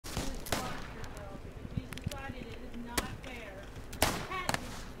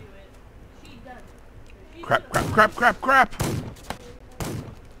Crap, crap, crap, crap, crap!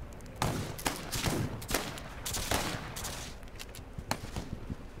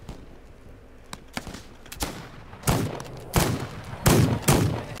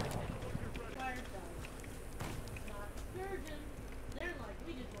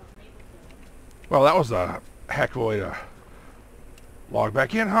 Well, that was a heck of a way to log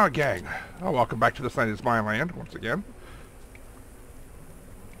back in, huh, gang? Oh, welcome back to this night is my land once again.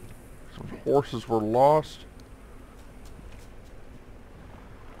 Some horses were lost.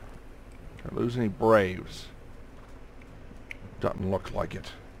 Did I lose any braves? Doesn't look like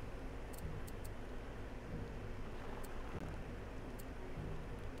it.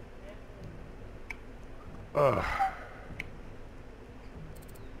 Ugh.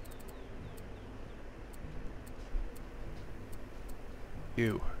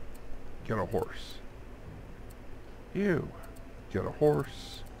 You, get a horse. You, get a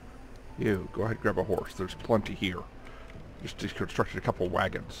horse. You, go ahead and grab a horse. There's plenty here. Just constructed a couple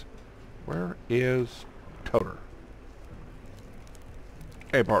wagons. Where is Toter?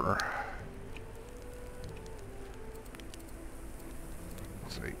 Hey, partner.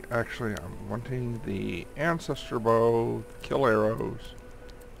 Let's see. Actually, I'm wanting the ancestor bow, kill arrows.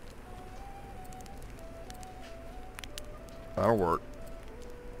 That'll work.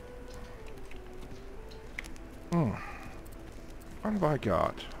 What have I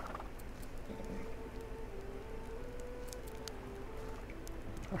got?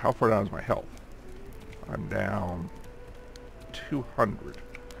 How far down is my health? I'm down 200.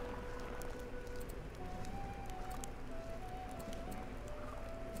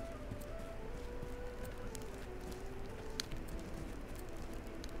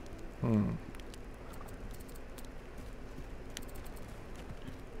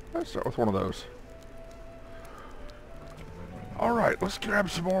 Let's start with one of those. Alright, let's grab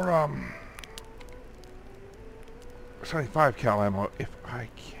some more 75 cal ammo if I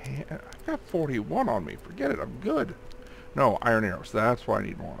can. I've got 41 on me. Forget it, I'm good. No, iron arrows. That's what I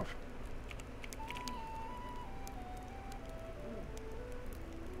need more of.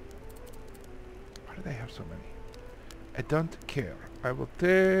 Why do they have so many? I don't care. I will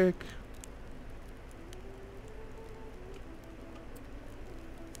take...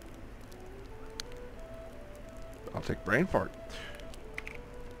 I'll take brain fart.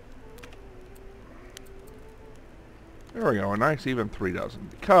 There we go, a nice even 3 dozen.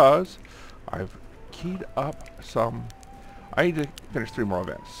 Because I've keyed up some... I need to finish 3 more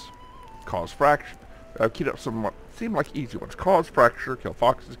events. Cause fracture. I've keyed up some what seem like easy ones. Cause fracture, kill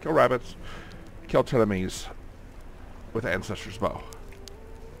foxes, kill rabbits, kill enemies with Ancestor's Bow.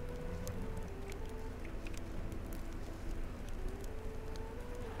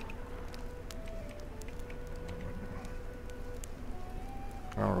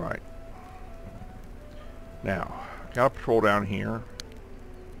 Alright. Now, got a patrol down here.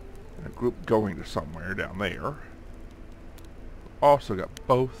 And a group going to somewhere down there. Also got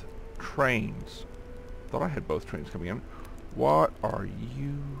both trains. Thought I had both trains coming in. What are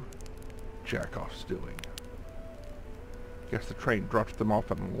you jackoffs doing? Guess the train dropped them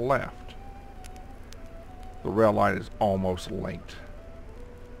off and left. The rail line is almost linked.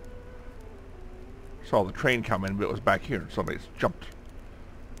 Saw the train come in, but it was back here, and somebody's jumped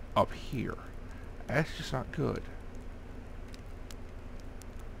up here. That's just not good.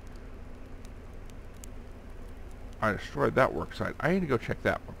 I destroyed that work site. I need to go check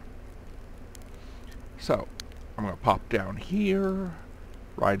that one. So, I'm going to pop down here,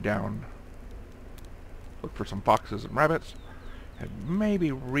 ride down, look for some foxes and rabbits, and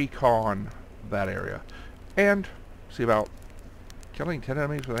maybe recon that area. And see about killing 10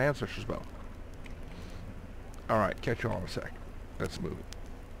 enemies with an Ancestor's Bow. Alright, catch you all in a sec. Let's move it.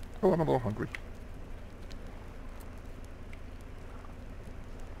 Oh, I'm a little hungry.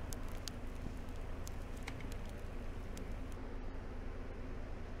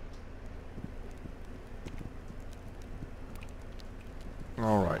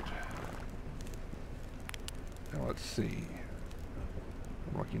 Alright. Now let's see.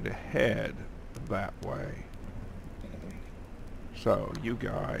 I'm looking to head that way. So, you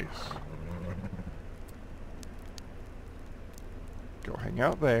guys go hang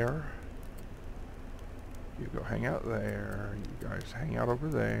out there. You go hang out there. You guys hang out over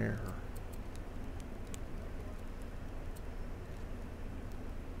there.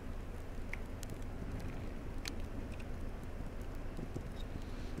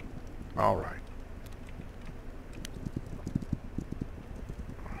 All right.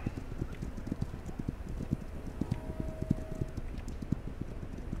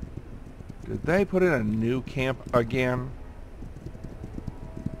 Did they put in a new camp again?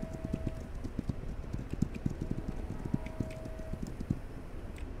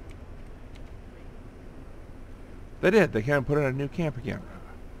 They did. They can't put in a new camp again.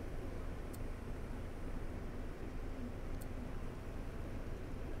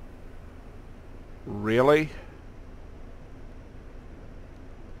 Really?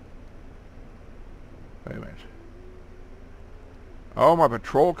 Wait a minute. Oh, my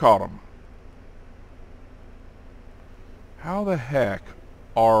patrol caught him. How the heck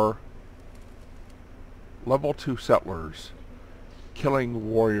are level 2 settlers killing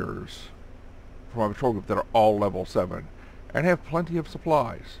warriors from my patrol group that are all level 7 and have plenty of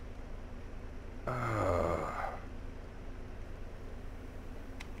supplies?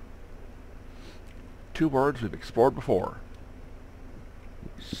 Two words we've explored before.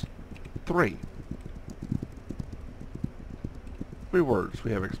 Three words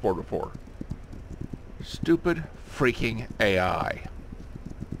we have explored before. Stupid freaking AI.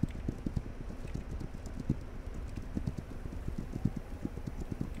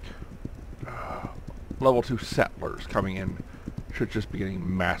 Level 2 settlers coming in should just be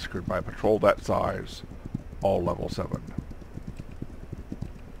getting massacred by a patrol that size, all level 7.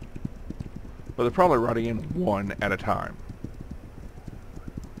 But they're probably running in one at a time.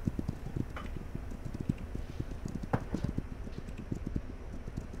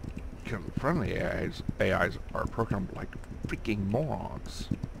 Because friendly AIs are programmed like freaking morons.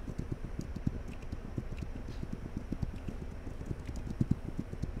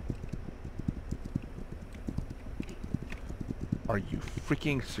 Are you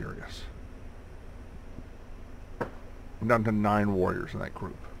freaking serious? I'm down to 9 warriors in that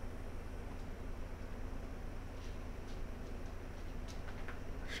group.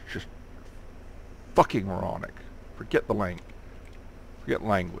 It's just fucking moronic. Forget the language.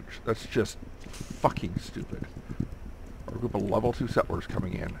 That's just fucking stupid. A group of level 2 settlers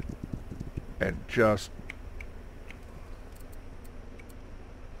coming in and just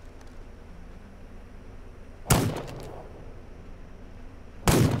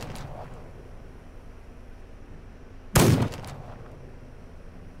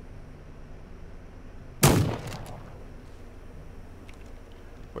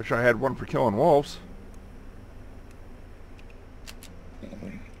wish I had one for killing wolves.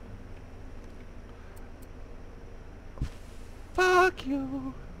 Fuck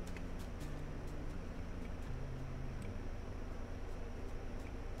you.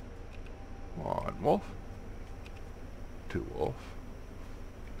 One wolf. 2 wolf.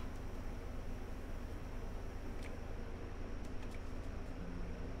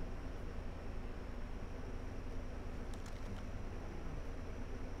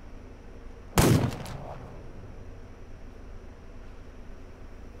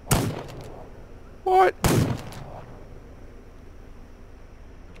 What?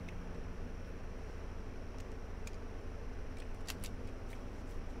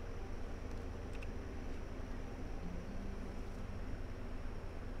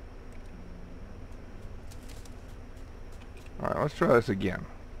 Alright, let's try this again.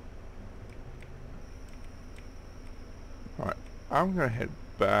 Alright, I'm going to head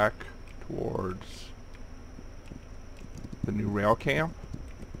back towards the new rail camp.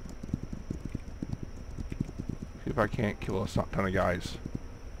 See if I can't kill a ton of guys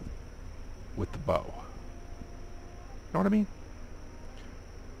with the bow. Know what I mean?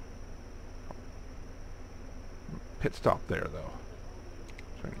 Pit stop there, though.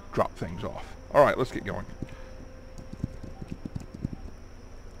 So I can drop things off. Alright, let's get going.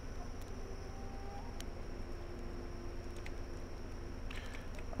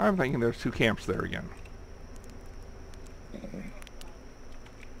 I'm thinking there's 2 camps there again.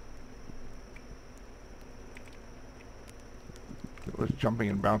 It was jumping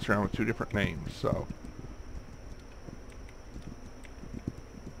and bouncing around with 2 different names, so...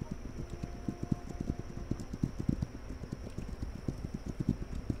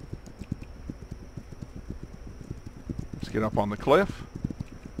 let's get up on the cliff.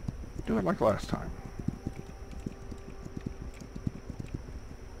 Do it like last time.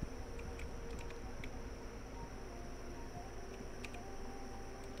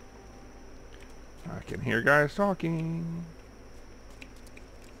 I can hear guys talking.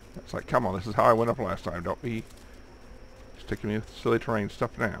 It's like, come on, this is how I went up last time. Don't be sticking me with silly terrain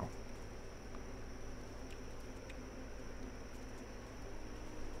stuff now.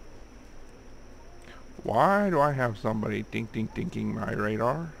 Why do I have somebody dinking my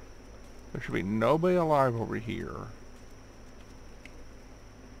radar? There should be nobody alive over here.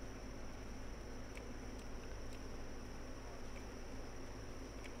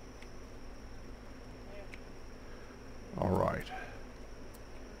 Alright.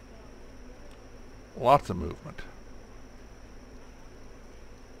 Lots of movement.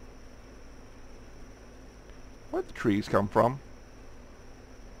 Why Where'd the trees come from?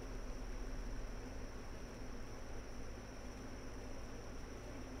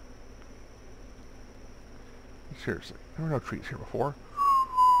 Seriously, there were no trees here before.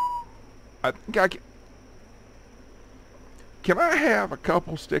 I think I can I have a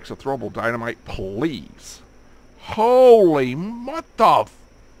couple sticks of throwable dynamite, please? Holy, what the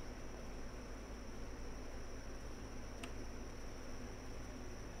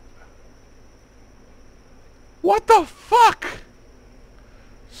what the fuck?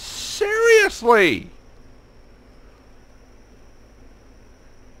 Seriously?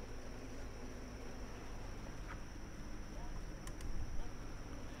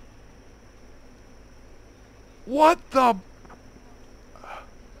 What the...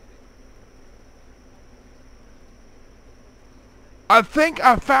 I think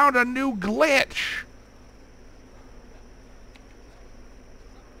I found a new glitch.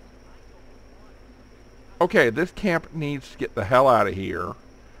 Okay, this camp needs to get the hell out of here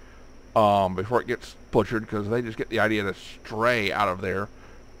before it gets butchered, because they just get the idea to stray out of there.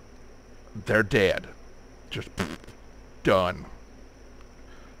 They're dead. Just done.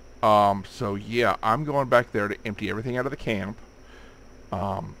 So yeah, I'm going back there to empty everything out of the camp.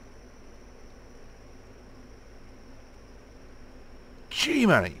 Gee,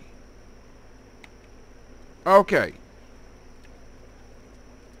 money. Okay.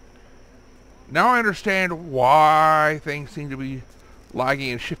 Now I understand why things seem to be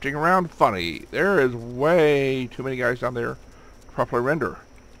lagging and shifting around funny. There is way too many guys down there to properly render.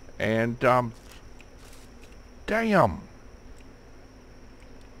 And, damn.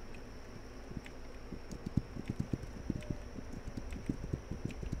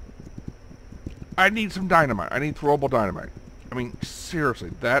 I need some dynamite. I need throwable dynamite. I mean,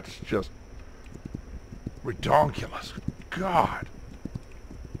 seriously, that's just redonkulous. God.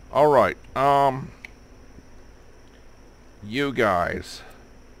 Alright, you guys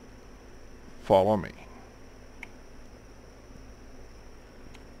follow me.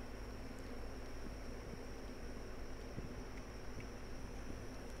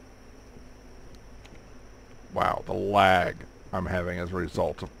 Wow, the lag I'm having as a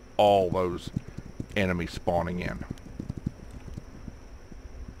result of all those enemies spawning in.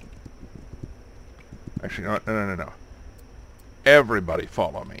 Actually, no. Everybody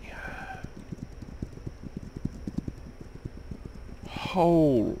follow me.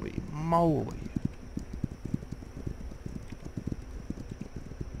 Holy moly.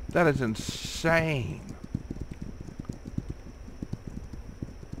 That is insane.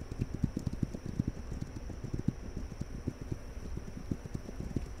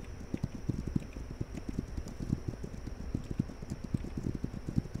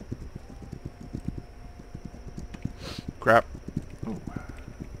 Crap. Ooh.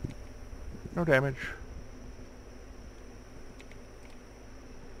 No damage.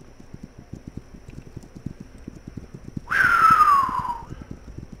 Whew.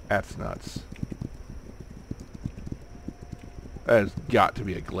 That's nuts. That has got to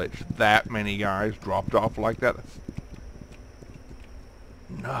be a glitch. That many guys dropped off like that. That's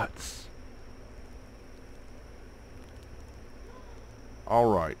nuts.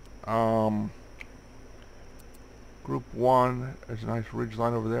 Alright. Group 1, there's a nice ridge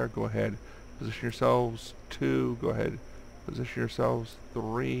line over there. Go ahead, position yourselves. 2, go ahead, position yourselves.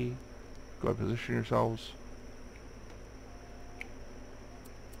 3, go ahead, position yourselves.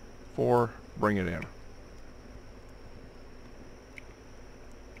 4, bring it in.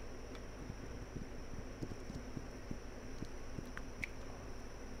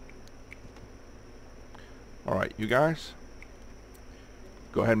 Alright, you guys,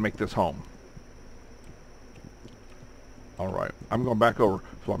 go ahead and make this home. Alright, I'm going back over.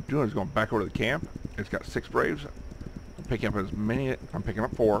 So what I'm doing is going back over to the camp. It's got 6 Braves. I'm picking up as many. I'm picking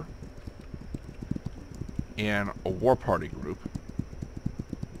up 4 in a war party group,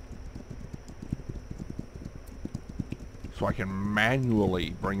 so I can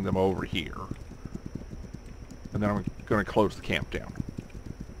manually bring them over here. And then I'm going to close the camp down.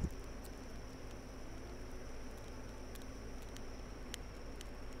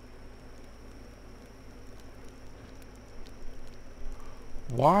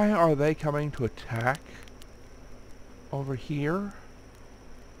 Why are they coming to attack over here?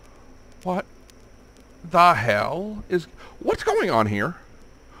 What the hell is... What's going on here?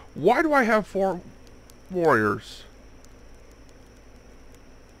 Why do I have 4 warriors?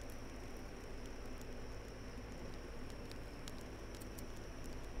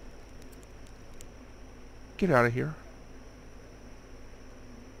 Get out of here.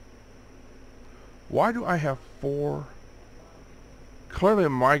 Why do I have 4... Clearly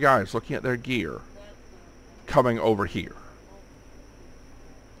my guys looking at their gear. coming over here.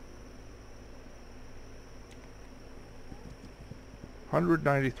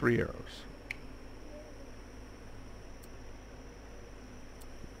 $193 arrows.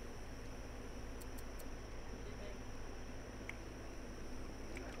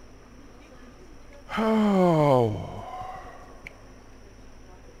 Oh.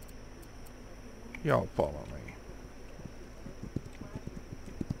 Y'all follow me.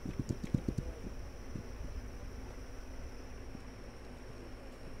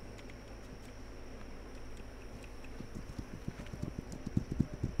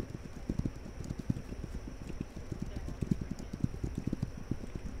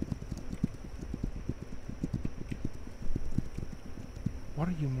 What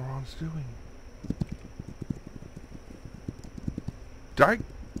are you morons doing? Did I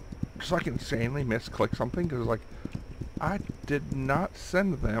just like insanely misclick something? Because like, I did not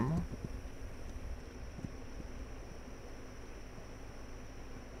send them.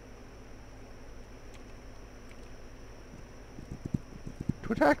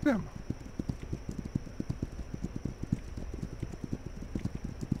 To attack them.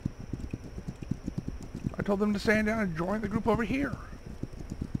 I told them to stand down and join the group over here.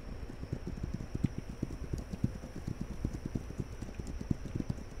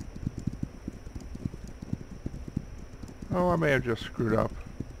 Oh, I may have just screwed up.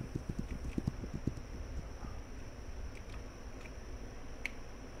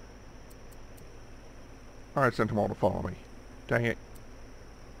 Alright, sent them all to follow me. Dang it.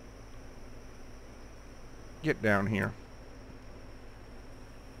 Get down here.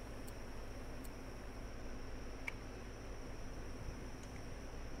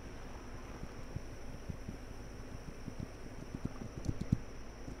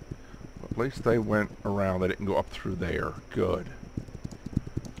 At least they went around. They didn't go up through there. Good.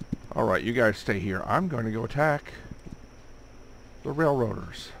 Alright, you guys stay here. I'm going to go attack the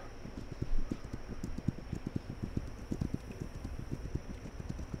railroaders.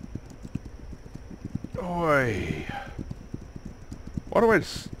 Oi. What a way to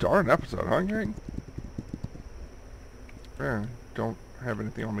start an episode, huh, gang? Yeah, don't have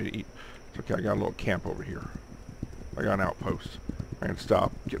anything on me to eat. It's okay, I got a little camp over here. I got an outpost. I can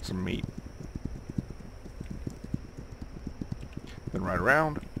stop, get some meat. Then ride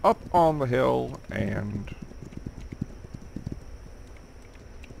around, up on the hill, and...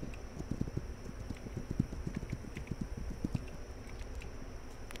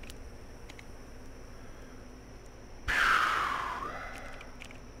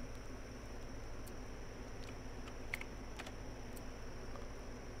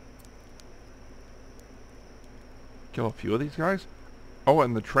 kill a few of these guys. Oh,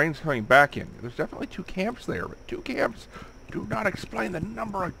 and the train's coming back in. There's definitely 2 camps there, but 2 camps do not explain the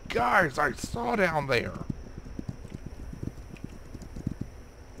number of guys I saw down there.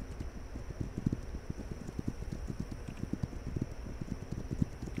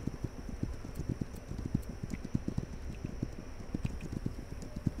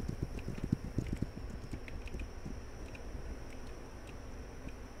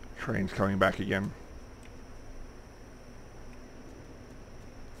 Train's coming back again.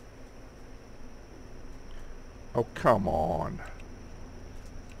 Oh, come on.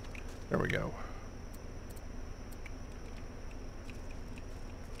 There we go.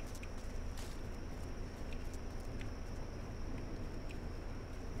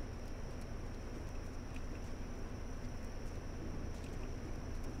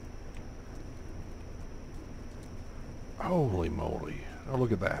 Holy moly. Oh,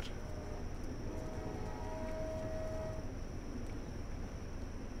 look at that.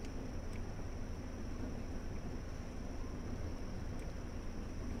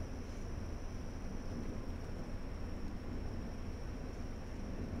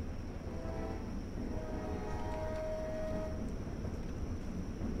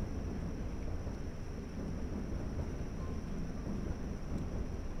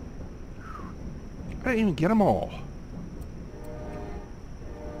 I didn't even get them all.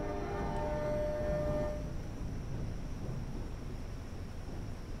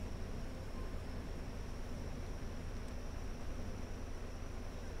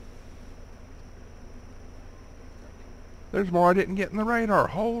 There's more I didn't get in the radar.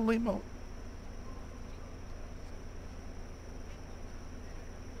 Holy mo...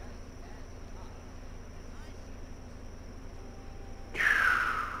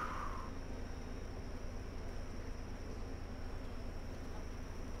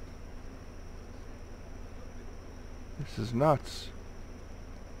 This is nuts.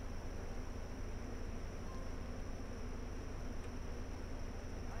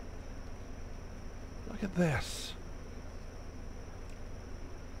 Look at at this.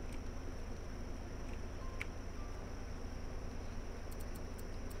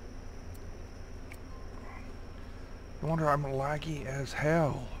 No wonder I'm laggy as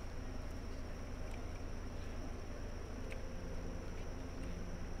hell.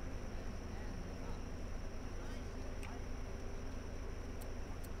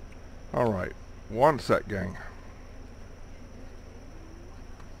 Alright, one sec, gang.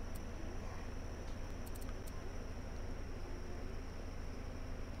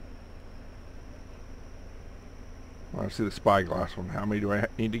 I want to see the spyglass one. How many do I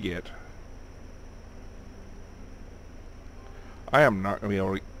need to get? I am not going to be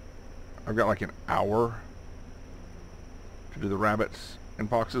able to... I've got like an hour to do the rabbits and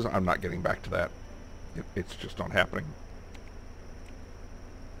foxes. I'm not getting back to that. It's just not happening.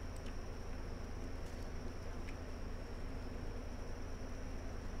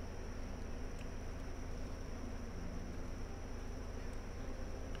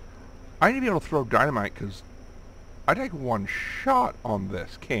 I need to be able to throw dynamite because I take one shot on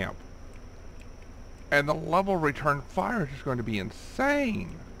this camp and the level of return fire is just going to be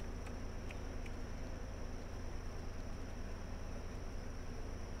insane.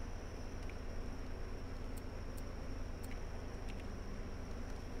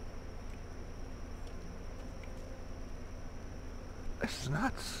 This is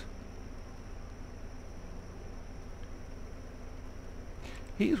nuts.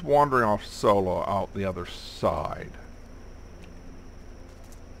 He's wandering off solo out the other side.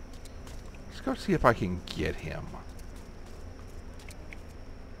 Let's go see if I can get him.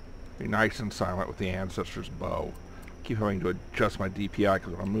 Be nice and silent with the Ancestor's bow. Keep having to adjust my DPI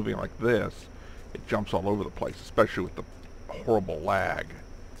because when I'm moving like this, it jumps all over the place, especially with the horrible lag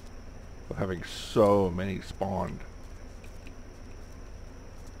of having so many spawned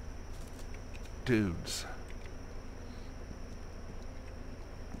dudes.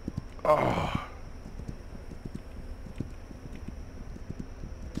 Oh.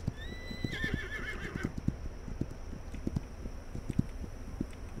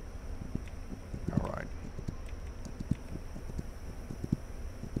 All right.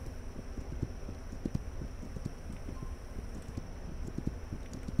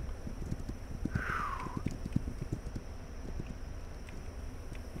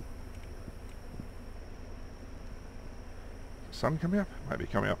 Sun coming up? Might be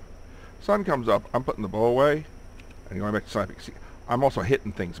coming up. Sun comes up, I'm putting the bow away, and going back to sniping. See, I'm also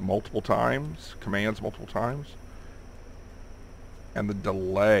hitting things multiple times, commands multiple times, and the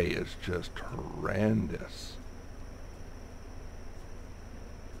delay is just horrendous.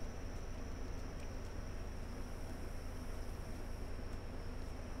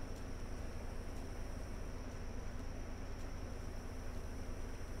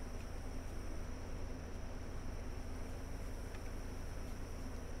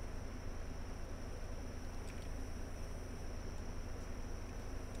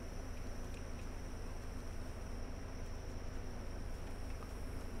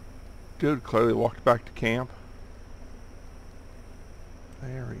 Dude clearly walked back to camp.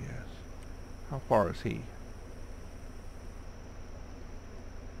 There he is. How far is he?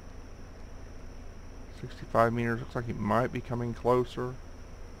 65 meters. Looks like he might be coming closer.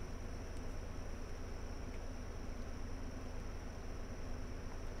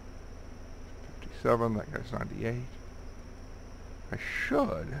 That guy's 98. I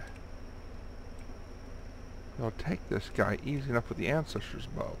should be able to take this guy easy enough with the Ancestor's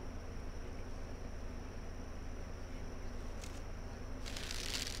bow.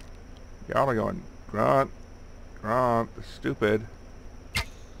 Gotta go and grunt, stupid.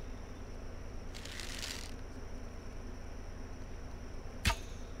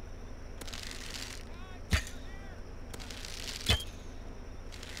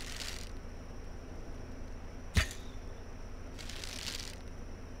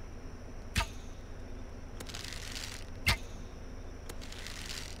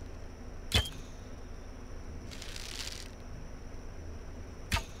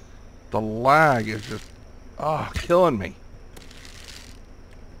 The lag is just, killing me.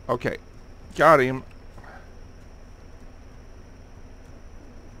 Okay, got him.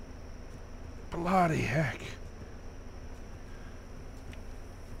 Bloody heck.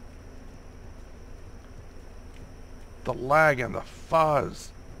 The lag and the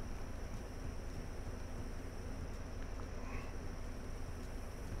fuzz.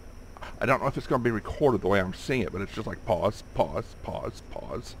 I don't know if it's going to be recorded the way I'm seeing it, but it's just like pause, pause, pause,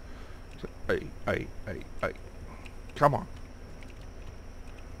 pause. Hey. Come on.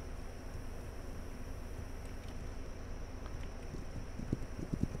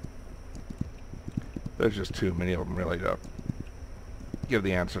 There's just too many of them really to give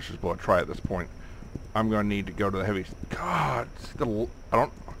the ancestors bow a try at this point. I'm going to need to go to the heavy... God, I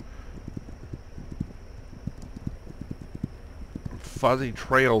don't... Fuzzy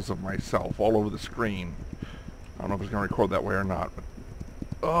trails of myself all over the screen. I don't know if it's going to record that way or not, but...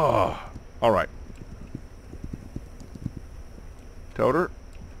 Ugh. Alright. Toter,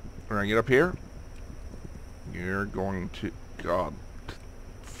 we're going to get up here. You're going to... God.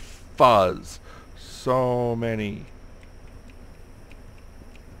 Fuzz. So many...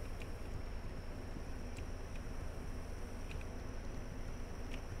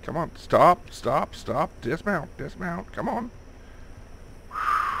 Come on, stop, stop, stop, dismount, dismount, come on.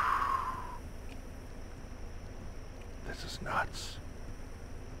 This is nuts.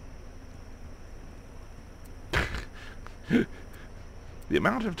 The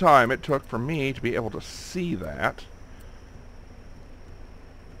amount of time it took for me to be able to see that.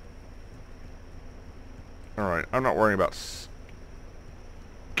 Alright, I'm not worrying about...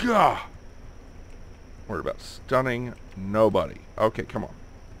 Gah! Worried about stunning nobody. Okay, come on.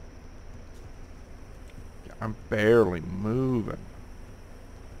 I'm barely moving.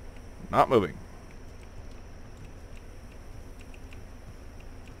 Not moving.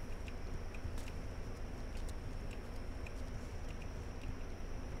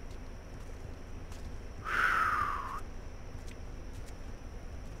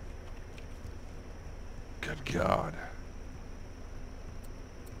 Good God.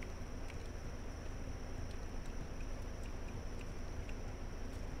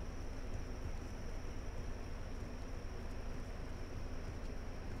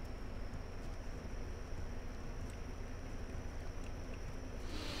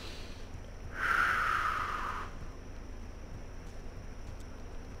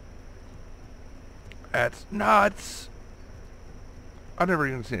 That's nuts. I've never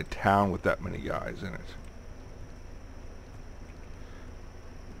even seen a town with that many guys in it.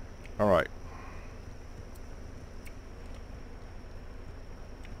 Alright.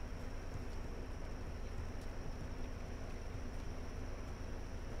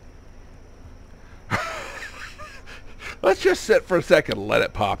 Let's just sit for a second and let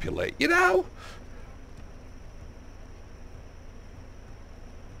it populate, you know?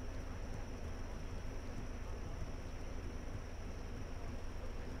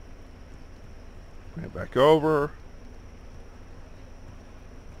 Bring it back over.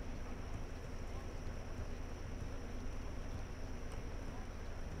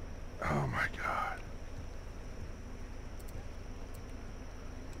 Oh my God.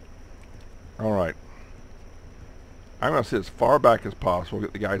 Alright. I'm going to sit as far back as possible,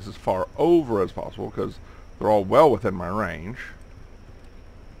 get the guys as far over as possible, because they're all well within my range.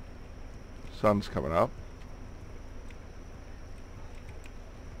 Sun's coming up.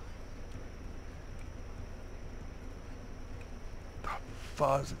 The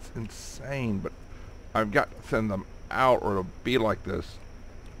fuzz, it's insane, but I've got to send them out or it'll be like this.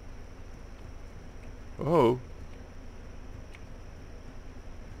 Oh.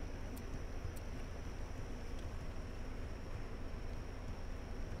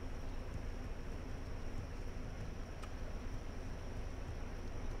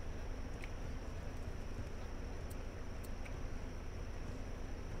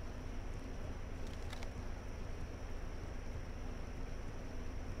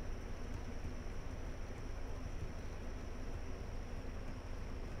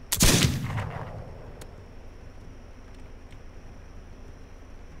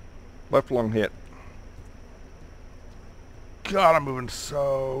 Left lung hit. God, I'm moving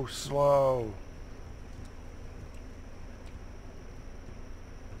so slow.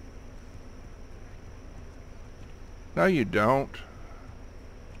 No, you don't.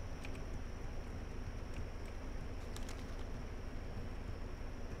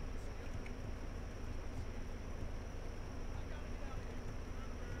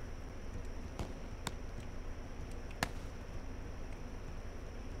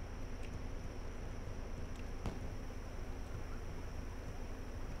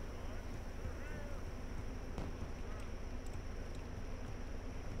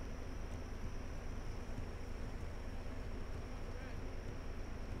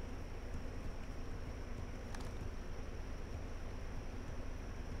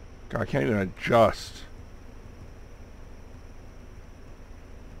 God, I can't even adjust.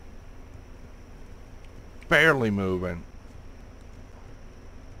 Barely moving.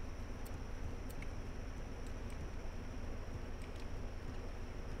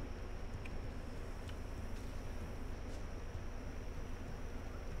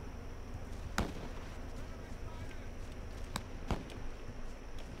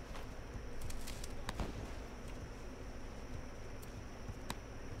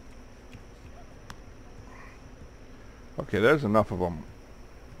 Okay, there's enough of them.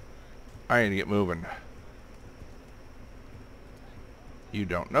 I need to get moving. You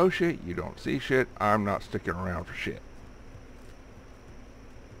don't know shit. You don't see shit. I'm not sticking around for shit.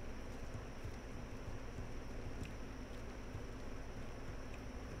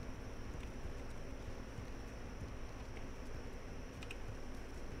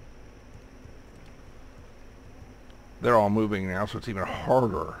 They're all moving now, so it's even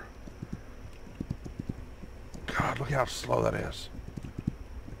harder. God, look how slow that is.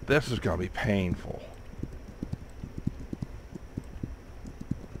 This is going to be painful.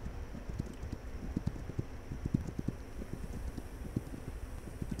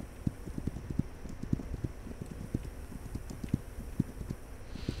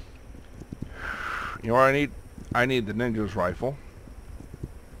 You know what I need? I need the ninja's rifle.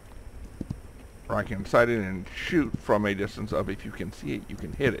 Or I can sight it and shoot from a distance of, if you can see it, you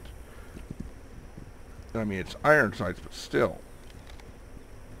can hit it. I mean, it's iron sights, but still.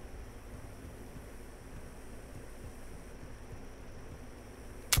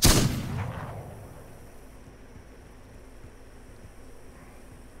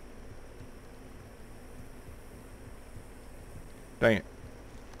 Dang it.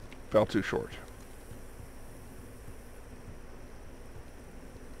 Fell too short.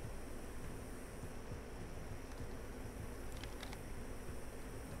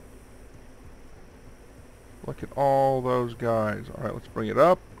 Look at all those guys. Alright, let's bring it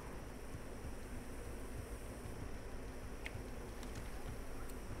up.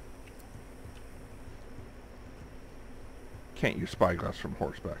 Can't use spyglass from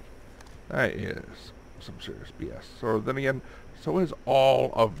horseback. That is some serious BS. So then again, so is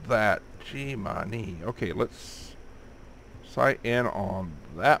all of that. Gee, my knee. Okay, let's sight in on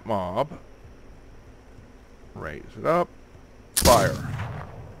that mob. Raise it up. Fire.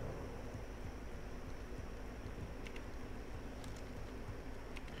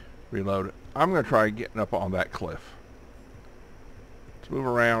 Reload it. I'm going to try getting up on that cliff. Let's move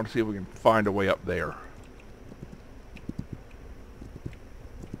around, see if we can find a way up there.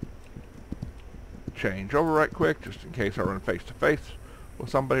 Change over right quick, just in case I run face to face with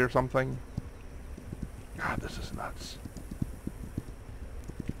somebody or something. God, this is nuts.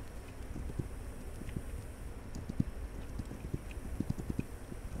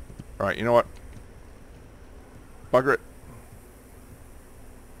 Alright, you know what? Bugger it.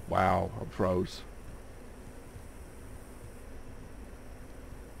 Wow, I froze.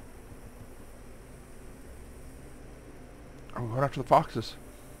 I'm going after the foxes.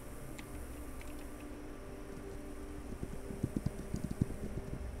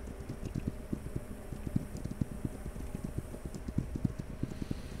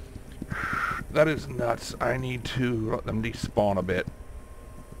 That is nuts. I need to let them despawn a bit.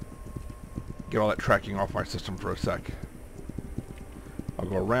 Get all that tracking off my system for a sec. I'll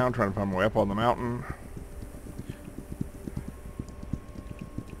go around trying to find my way up on the mountain.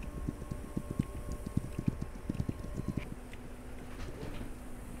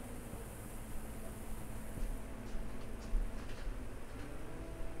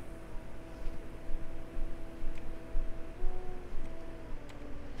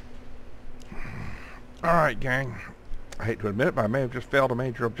 Alright, gang. I hate to admit it, but I may have just failed a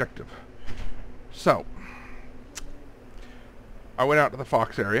major objective. So, I went out to the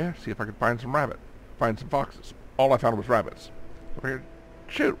fox area, see if I could find some foxes. All I found was rabbits. So I figured,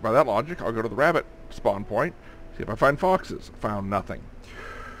 shoot, by that logic, I'll go to the rabbit spawn point, see if I find foxes. Found nothing.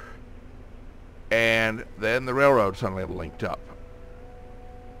 And then the railroad suddenly linked up.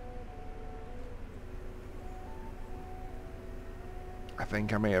 I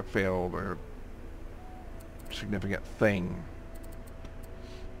think I may have failed a significant thing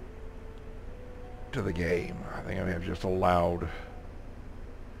to the game. I think I may have just allowed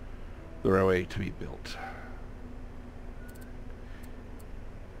the railway to be built.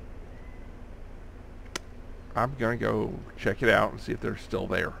 I'm gonna go check it out and see if they're still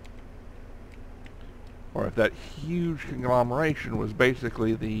there, or if that huge conglomeration was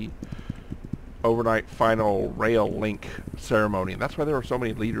basically the overnight final rail link ceremony, and that's why there were so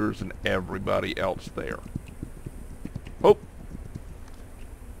many leaders and everybody else there. Oh!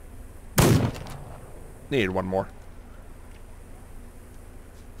 Needed one more.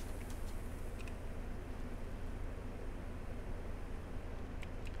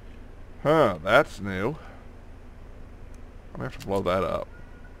 Huh, that's new. I'm gonna have to blow that up.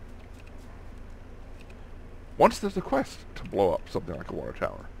 Once there's a quest to blow up something like a water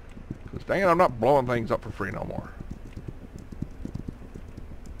tower. Because dang it, I'm not blowing things up for free no more.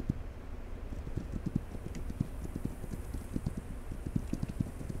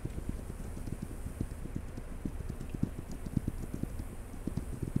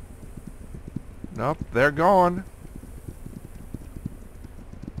 Nope, they're gone.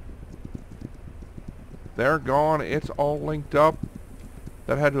 They're gone. It's all linked up.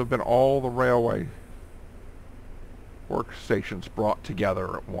 That had to have been all the railway workstations brought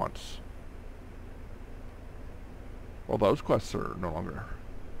together at once. Well, those quests are no longer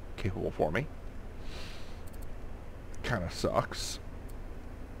capable for me. Kind of sucks.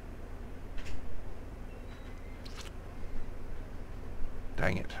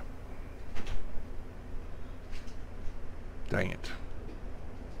 Dang it. Dang it.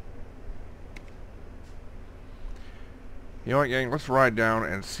 You know what, gang? Let's ride down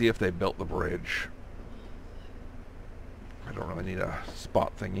and see if they built the bridge. I don't really need a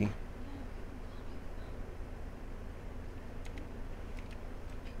spot thingy.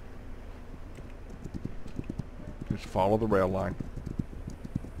 Just follow the rail line.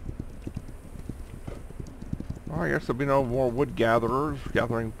 Well, I guess there'll be no more wood gatherers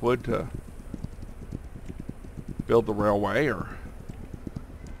gathering wood to build the railway or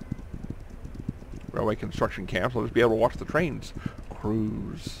railway construction camps. I'll just be able to watch the trains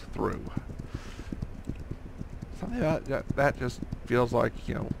cruise through. Something about that just feels like,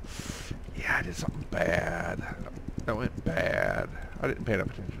 you know, yeah, I did something bad. That went bad. I didn't pay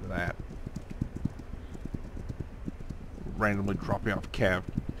enough attention to that. Randomly dropping off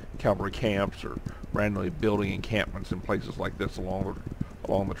cavalry camps or randomly building encampments in places like this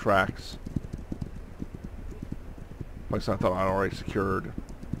along the tracks. Place I thought I'd already secured.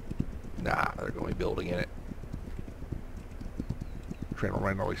 Nah, they're going to be building in it. Train will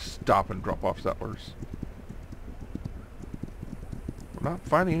randomly stop and drop off settlers. I'm not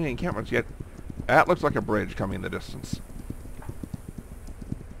finding any encampments yet. That looks like a bridge coming in the distance.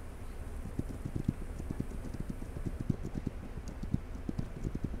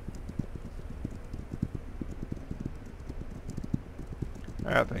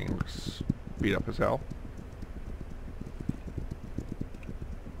 That thing looks beat up as hell.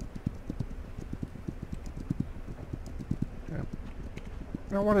 Okay.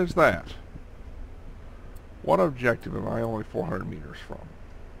 Now what is that? What objective am I only 400 meters from?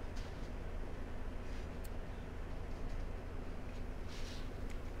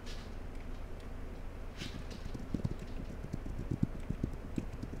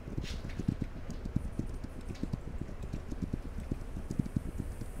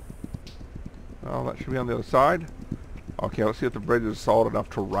 Oh, that should be on the other side. Okay, let's see if the bridge is solid enough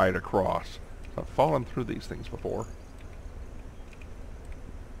to ride across. I've fallen through these things before.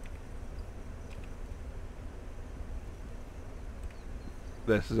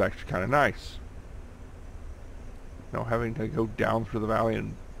 This is actually kind of nice. No having to go down through the valley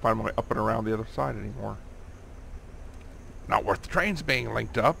and find my way up and around the other side anymore. Not worth the trains being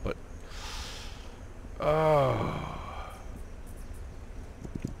linked up, but...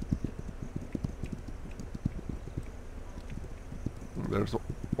 There's the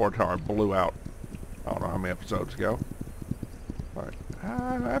water tower I blew out. I don't know how many episodes ago. Alright.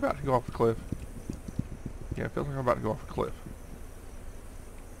 I'm about to go off the cliff. Yeah, it feels like I'm about to go off a cliff.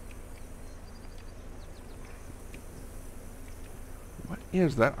 What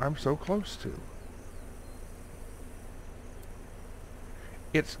is that I'm so close to?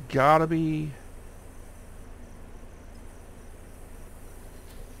 It's gotta be...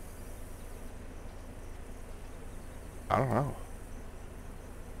 I don't know.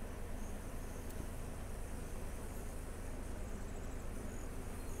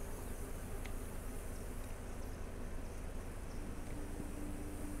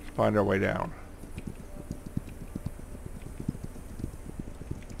 Let's find our way down.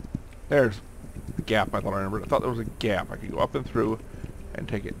 There's the gap I thought I remembered. I thought there was a gap. I could go up and through and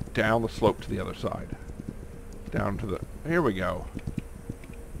take it down the slope to the other side. Down to the... Here we go.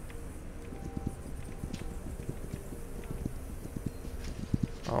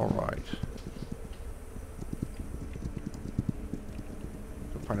 Alright.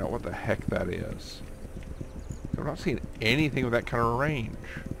 So find out what the heck that is. I'm not seeing anything with that kind of range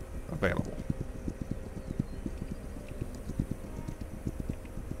available.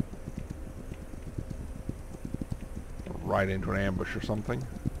 Right into an ambush or something.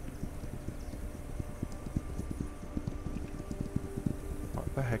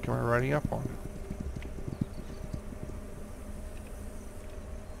 What the heck am I riding up on?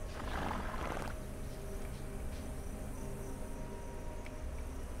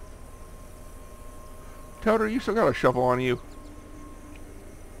 Toader, you still got a shovel on you?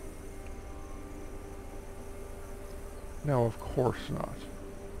 No, of course not.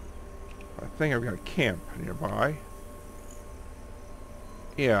 I think I've got a camp nearby.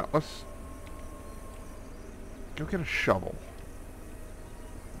 Yeah, let's go get a shovel.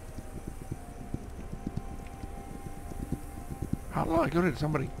 Oh, I go to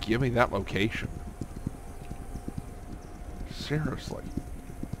somebody give me that location. Seriously.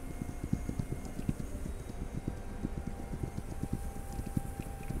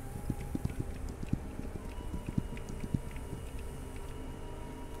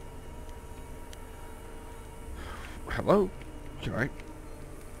 Hello? Can I?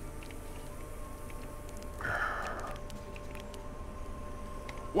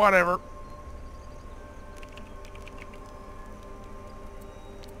 Whatever.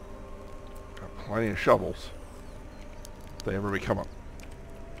 Got plenty of shovels. If they ever become a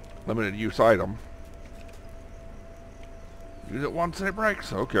limited use item. Use it once and it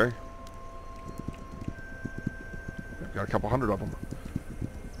breaks. Okay. I've got a couple hundred of them.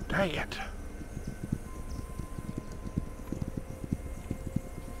 Dang it.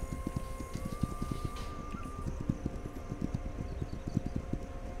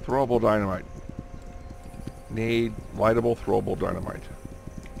 Throwable dynamite. Need lightable throwable dynamite.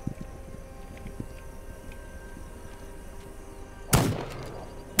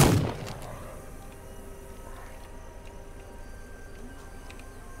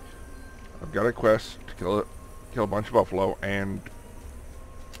 I've got a quest to kill a bunch of buffalo, and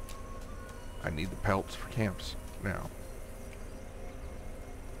I need the pelts for camps now.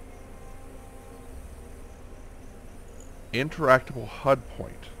 Interactable HUD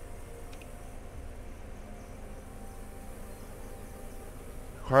point.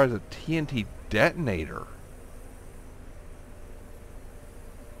 Requires a TNT detonator.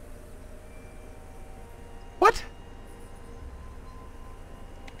 What?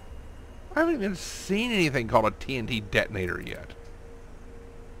 I haven't even seen anything called a TNT detonator yet.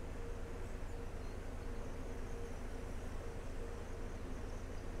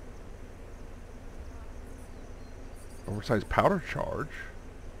 Oversized powder charge.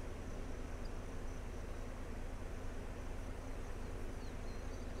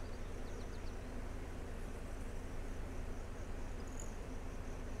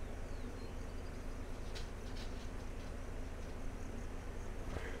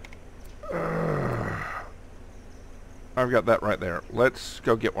 I've got that right there. Let's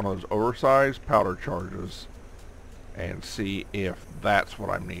go get one of those oversized powder charges and see if that's what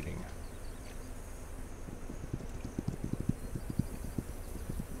I'm needing.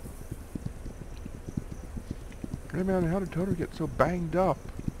 Hey man, how did Toto get so banged up?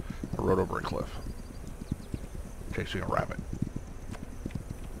 I rode over a cliff. Chasing a rabbit.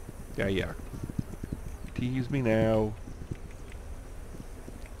 Yeah. Tease me now.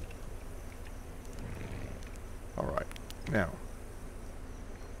 Alright, now.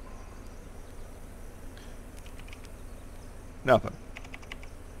 Nothing.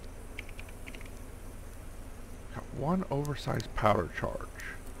 Got one oversized powder charge.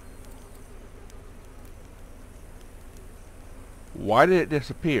 Why did it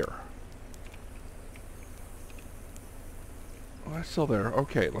disappear? Oh, that's still there.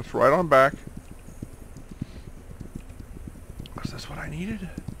 Okay, let's ride on back. Is this what I needed?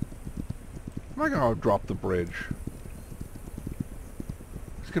 Am I going to drop the bridge?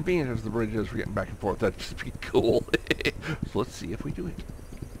 As convenient as the bridge is for getting back and forth, that'd just be cool. So let's see if we do it.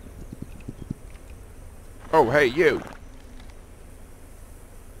 Oh, hey, you!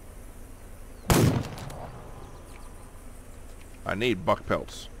 I need buck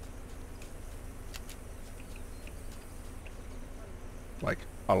pelts. Like,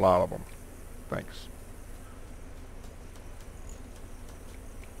 a lot of them. Thanks.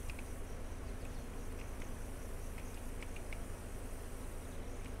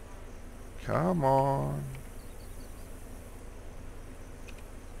 Come on.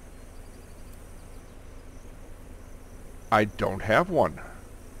 I don't have one.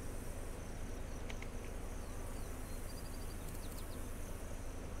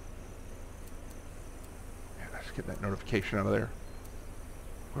 Yeah, let's get that notification out of there.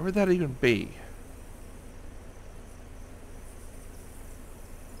 Where would that even be?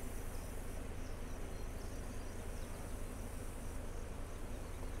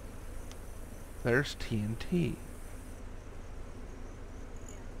 There's TNT.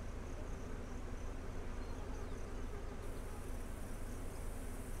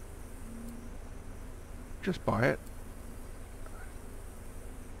 Just buy it.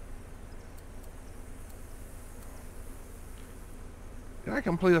 Did I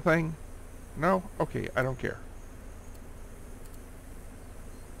complete a thing? No? Okay, I don't care.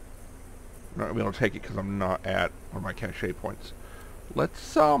 I'm not going to be able to take it because I'm not at one of my cachet points.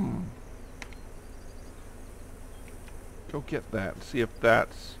 Let's, go get that and see if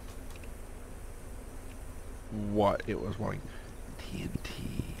that's what it was wanting. TNT.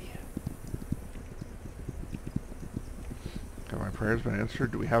 Have my prayers been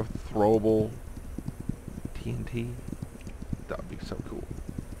answered? Do we have throwable TNT? That would be so cool.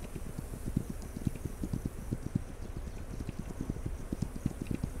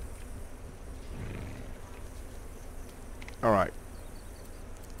 Alright.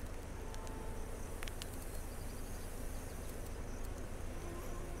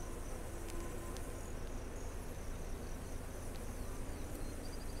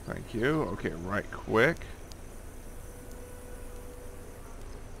 Thank you. Okay, right quick.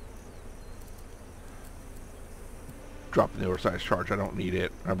 Drop the oversized charge. I don't need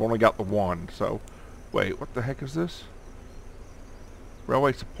it. I've only got the one, so... Wait, what the heck is this?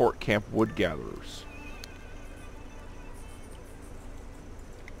 Railway Support Camp Wood Gatherers.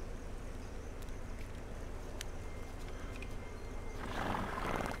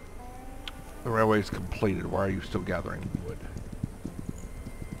 The railway is completed. Why are you still gathering wood?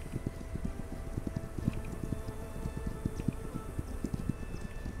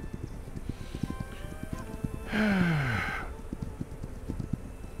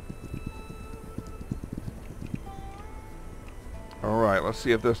 Alright, let's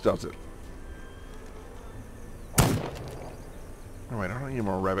see if this does it. Oh wait, I don't need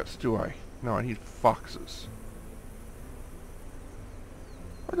more rabbits, do I? No, I need foxes.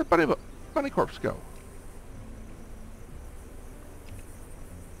 Where'd the bunny corpse go?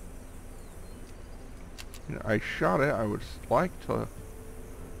 You know, I shot it. I would like to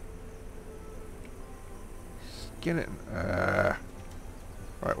skin it.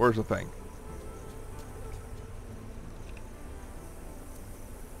 Alright, where's the thing?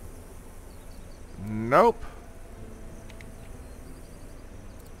 Nope.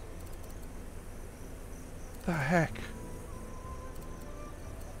 The heck?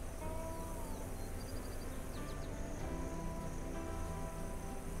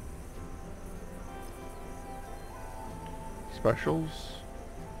 Specials.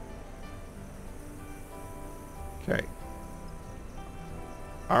 Okay.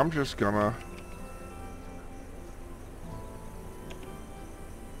 I'm just gonna...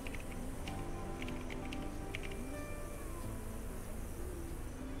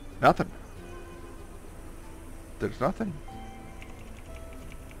 Nothing. There's nothing.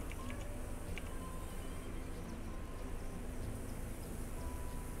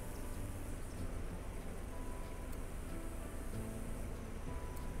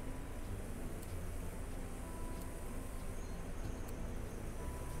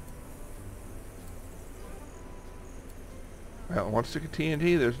 Well, one stick of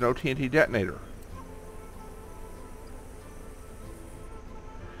TNT, there's no TNT detonator.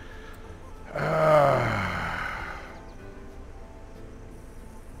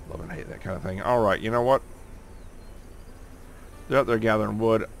 Love and hate that kind of thing. Alright, you know what? They're out there gathering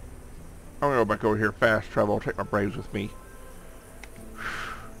wood. I'm gonna go back over here, fast travel, take my braves with me.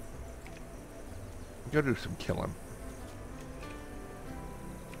 Go do some killing.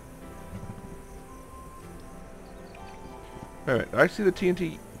 Wait a minute, did I see the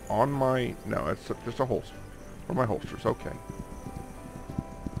TNT on my... No, it's just a holster. For my holsters, okay.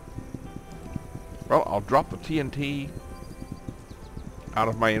 Well, I'll drop the TNT out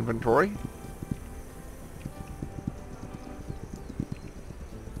of my inventory.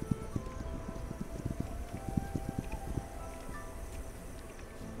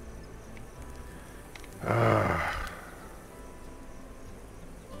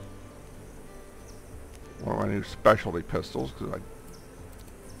 One of my new specialty pistols, because I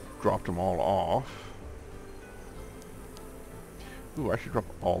dropped them all off. Ooh, I should drop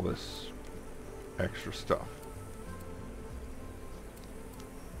all this extra stuff.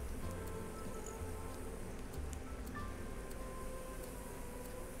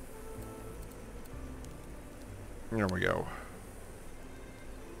 There we go.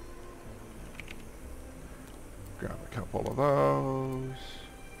 Grab a couple of those.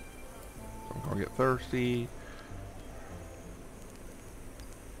 I'm gonna get thirsty.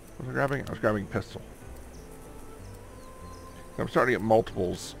 What was I grabbing? I was grabbing pistol. I'm starting to get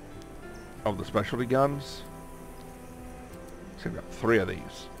multiples of the specialty guns. So I've got 3 of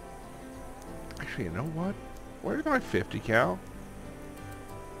these. Actually, you know what? Where's my 50 cal?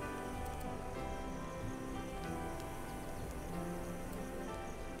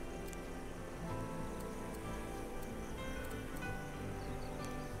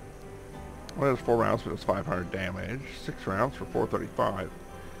 Well, it's 4 rounds, but it's 500 damage. 6 rounds for 435.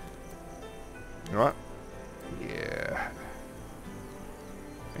 You know what? Yeah.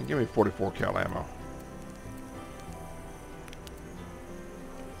 And give me 44 cal ammo.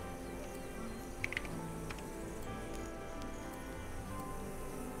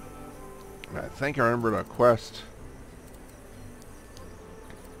 And I think I remembered a quest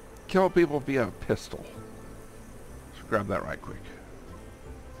Kill people via a pistol. Let's grab that right quick.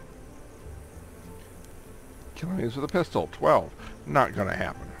 Killing these with a pistol. 12. Not gonna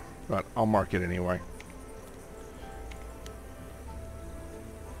happen. But I'll mark it anyway.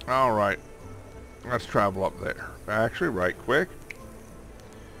 Alright. Let's travel up there. Actually, right quick.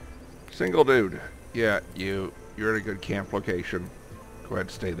 Single dude. Yeah, you're at a good camp location. Go ahead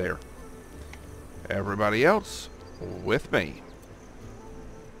and stay there. Everybody else, with me.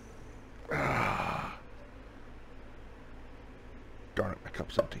 Darn it, my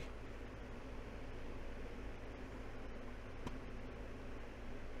cup's empty.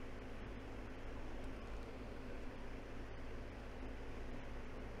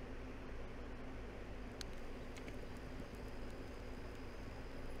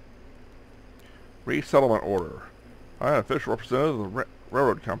 Resettlement order. I am an official representative of the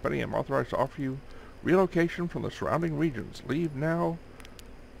railroad company and am authorized to offer you relocation from the surrounding regions. Leave now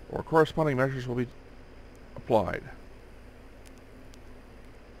or corresponding measures will be applied.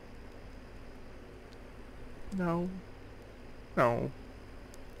 No. No.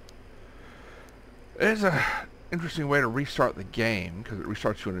 It is an interesting way to restart the game because it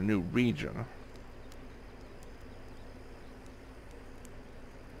restarts you in a new region.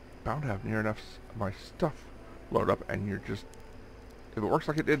 Bound to have near enough of my stuff load up, and you're just, if it works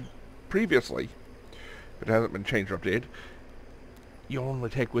like it did previously, if it hasn't been changed or updated, you only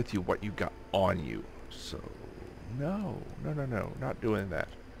take with you what you got on you. So no, not doing that.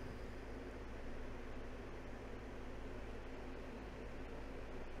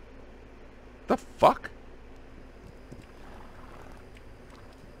 The fuck?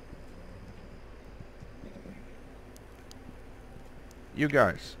 You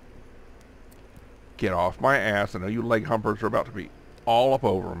guys, get off my ass. I know you leg humpers are about to be all up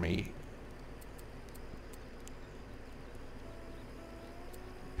over me.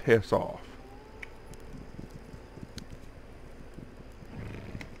 Piss off.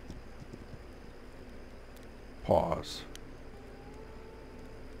 Pause.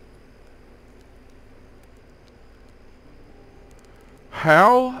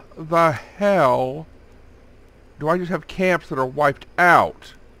 How the hell do I just have camps that are wiped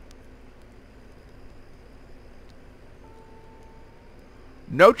out?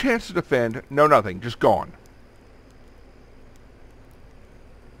 No chance to defend, no nothing, just gone.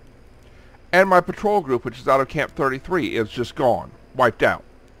 And my patrol group, which is out of Camp 33, is just gone. Wiped out.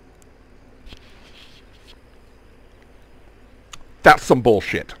 That's some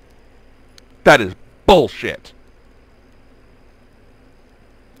bullshit. That is bullshit.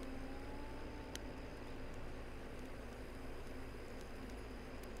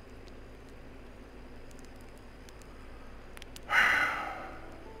 I'm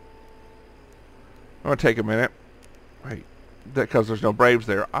going to take a minute. Wait. Because there's no Braves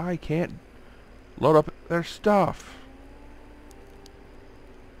there, I can't load up their stuff.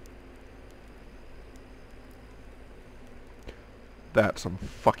 That's some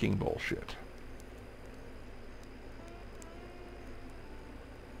fucking bullshit.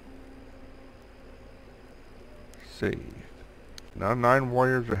 Let's see. Now 9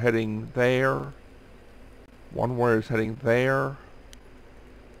 warriors are heading there. 1 warrior is heading there.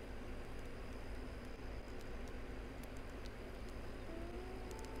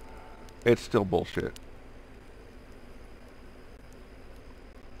 It's still bullshit.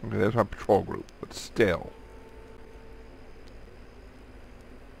 Okay, there's my patrol group, but still.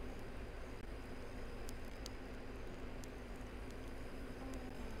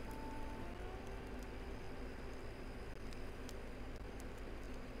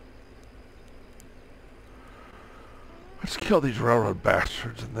 Let's kill these railroad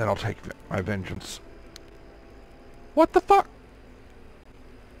bastards and then I'll take my vengeance. What the fuck?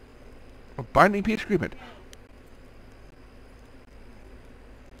 A binding peace agreement.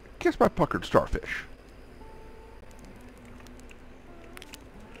 Kiss my puckered starfish.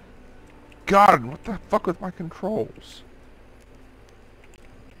 God, what the fuck with my controls?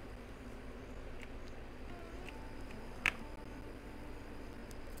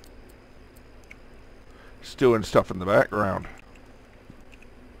 Just doing stuff in the background.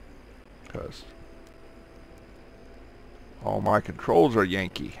 Because all my controls are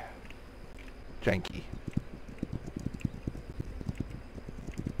janky.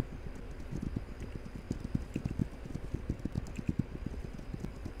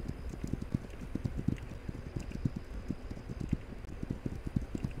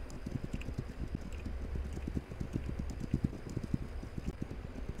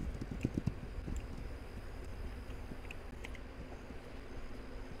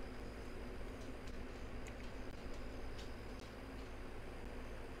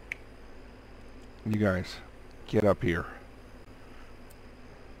 You guys, get up here.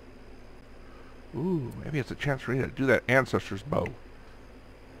 Ooh, maybe it's a chance for me to do that ancestor's bow.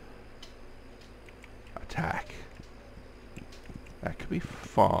 Attack. That could be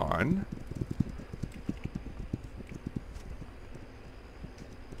fun.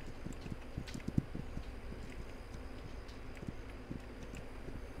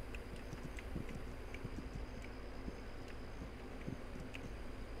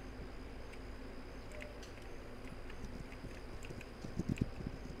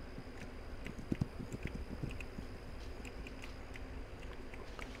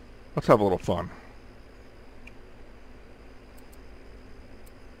 Let's have a little fun.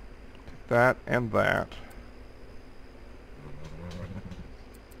 Take that and that.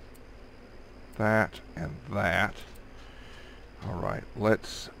 That and that. Alright,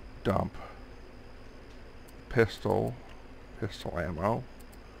 let's dump pistol ammo.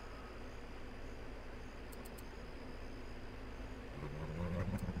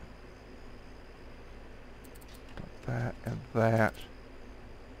 Dump that and that.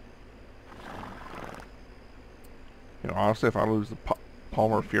 You know, honestly, if I lose the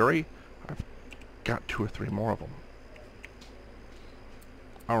Palmer Fury, I've got 2 or 3 more of them.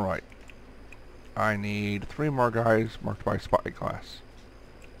 Alright. I need 3 more guys marked by spyglass.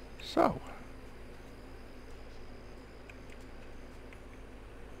 So.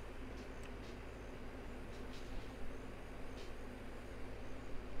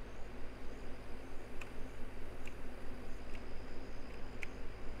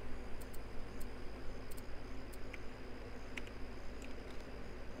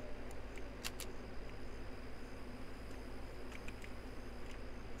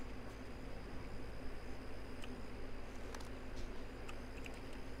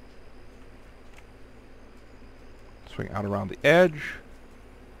 Swing out around the edge.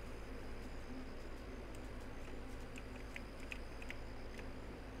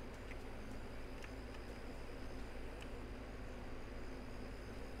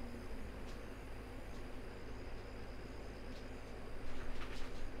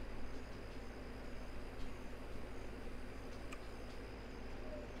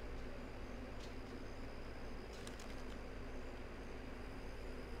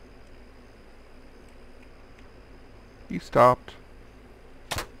 He stopped.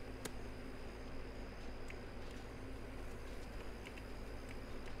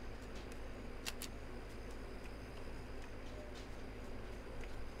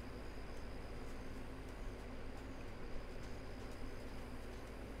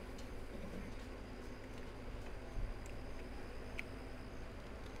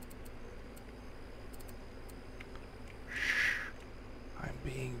 Shh. I'm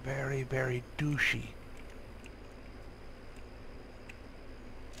being very, very douchey.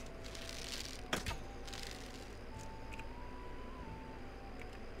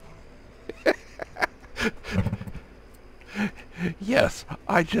 Yes,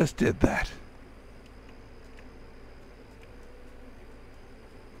 I just did that.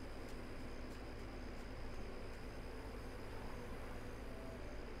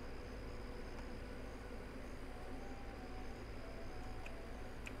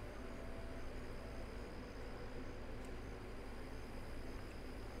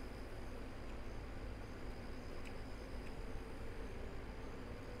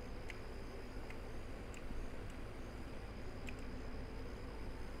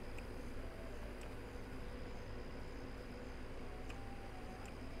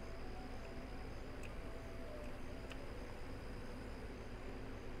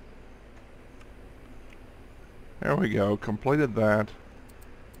 There we go, completed that.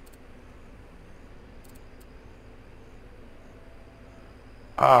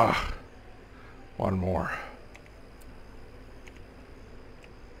 Ah, one more.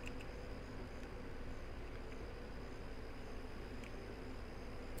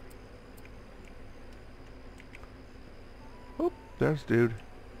 Oop, there's dude.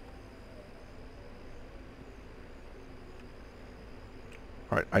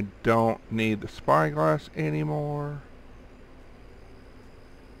 Alright, I don't need the spyglass anymore.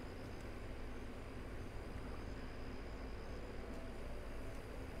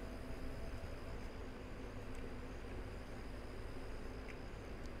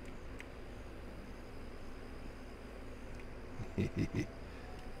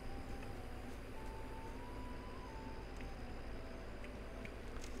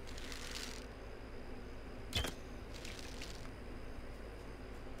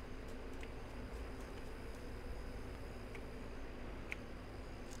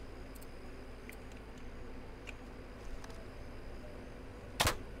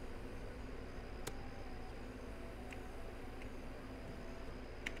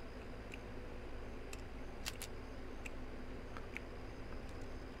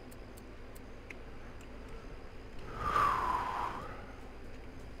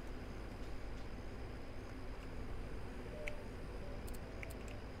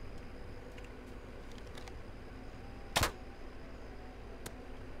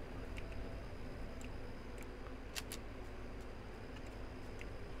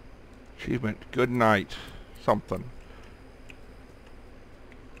 Achievement, good night, something.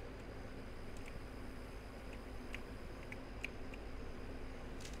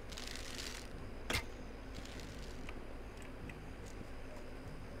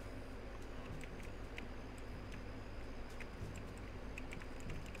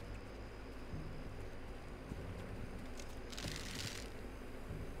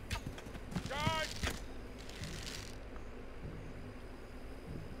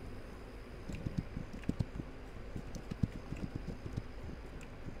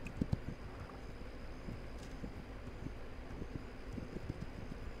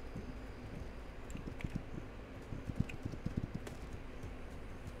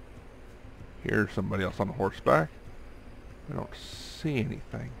 Here's somebody else on horseback. I don't see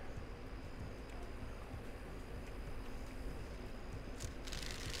anything.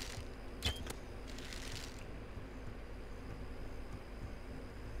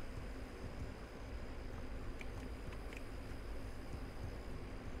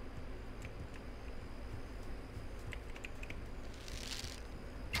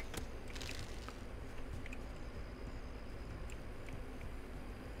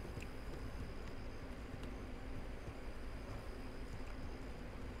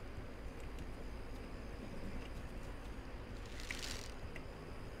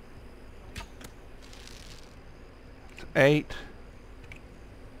 It's 8.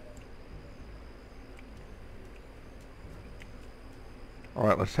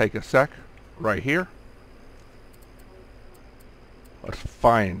 Alright, let's take a sec right here. Let's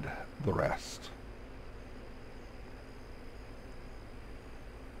find the rest.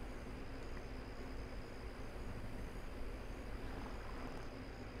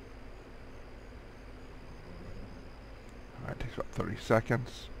 Alright, takes about 30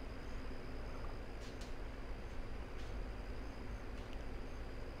 seconds.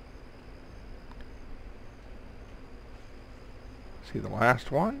 See the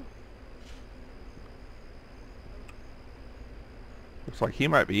last one? Looks like he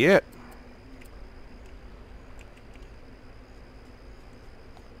might be it.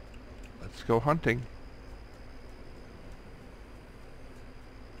 Let's go hunting.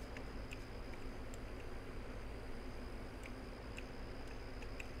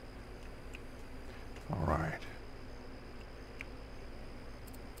 All right.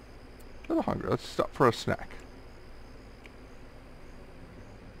 A little hungry. Let's stop for a snack.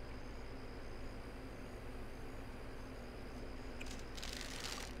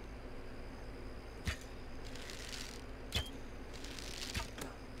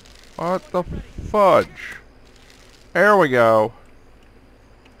 What the fudge? There we go.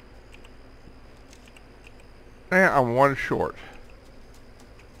 And I'm one short.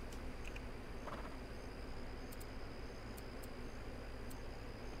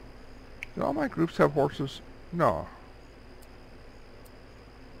 Do all my groups have horses? No.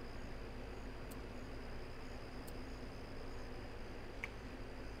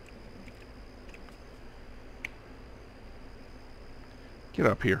 Get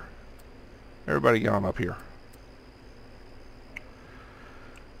up here. Everybody get on up here.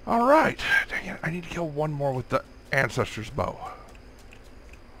 Alright. Dang it. I need to kill one more with the ancestor's bow.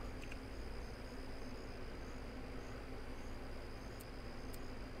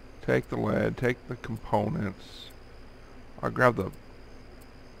 Take the lead. Take the components. I'll grab the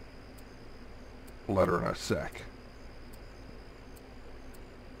letter in a sec.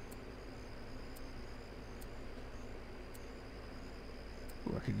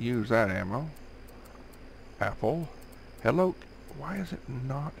 Ooh, I could use that ammo. Apple. Hello. Why is it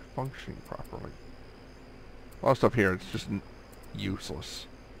not functioning properly? A lot of stuff here, it's just useless.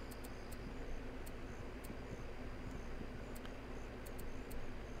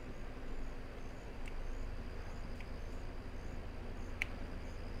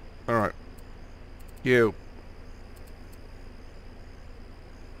 Alright. You.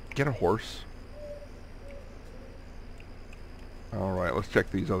 Get a horse. Alright, let's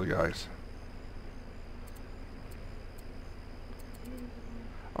check these other guys.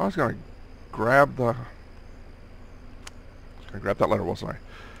 I was gonna grab the... that letter, wasn't I?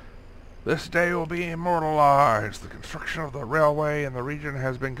 This day will be immortalized. The construction of the railway in the region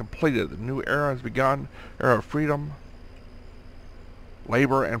has been completed. The new era has begun. Era of freedom,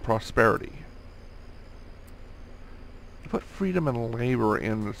 labor, and prosperity. You put freedom and labor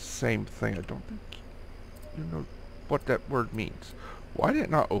in the same thing. I don't think you know what that word means. Why did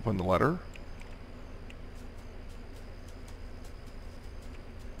it not open the letter?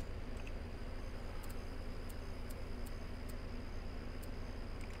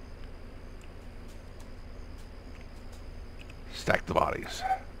 Stack the bodies.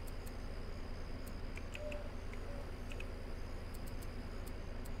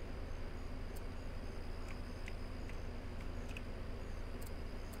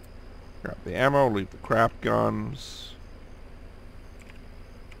 Grab the ammo, leave the crap guns.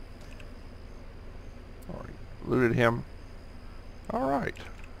 Already looted him. Alright.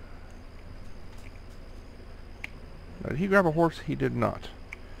 Did he grab a horse? He did not.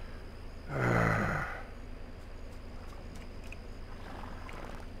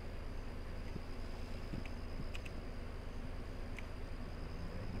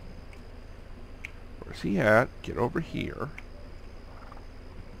 Where's he at? Get over here.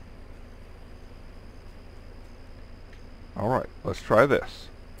 Alright, let's try this.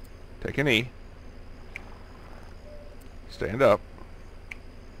 Take a knee. Stand up.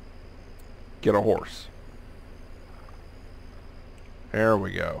 Get a horse. There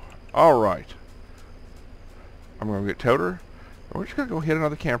we go. Alright. I'm going to get Toter. We're just going to go hit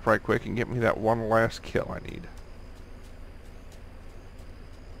another camp right quick and get me that one last kill I need.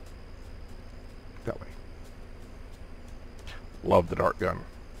 That way. Love the dart gun.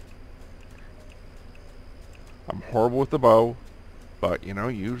 I'm horrible with the bow, but, you know,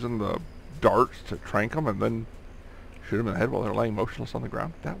 using the darts to trank them and then shoot them in the head while they're laying motionless on the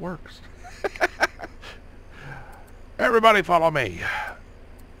ground, that works. Everybody follow me.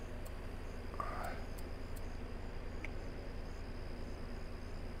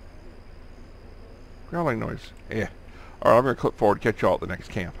 Growling noise. Yeah. Alright, I'm going to click forward, catch y'all at the next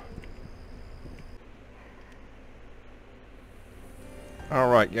camp.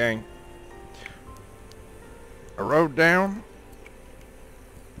 Alright, gang. I rode down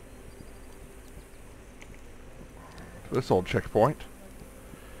to this old checkpoint.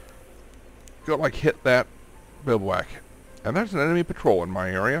 Go like hit that bivouac. And there's an enemy patrol in my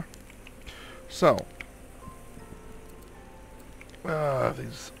area. So,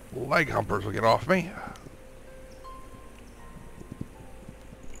 these leg humpers will get off me.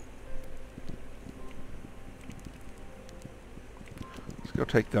 Let's go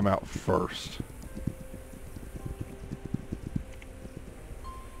take them out first.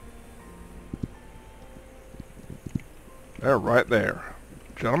 They're right there.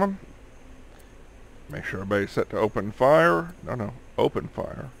 Gentlemen, make sure everybody's set to open fire. No, open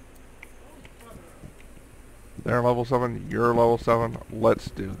fire. They're level 7, you're level 7. Let's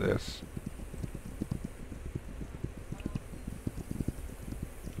do this.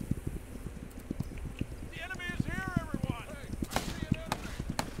 The enemy is here, everyone! Hey, I see an enemy!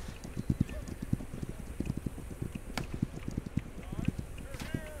 Guys,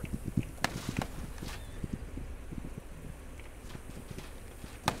 they're here!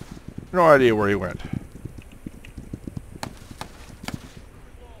 No idea where he went.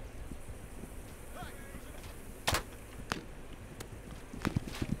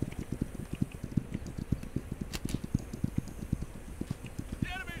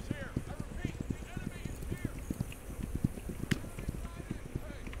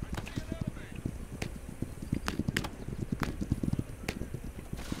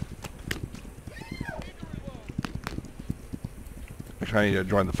 I need to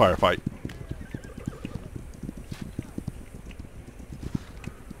join the firefight.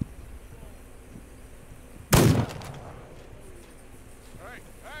 Hey,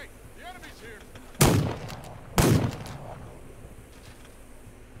 the enemy's here.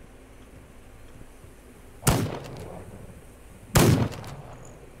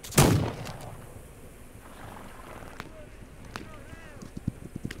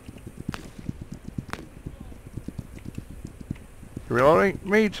 Reloading?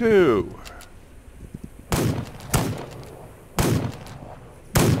 Me too. Hey,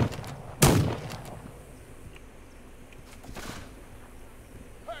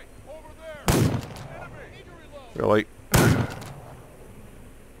 over there. Enemy. Need to reload. Really?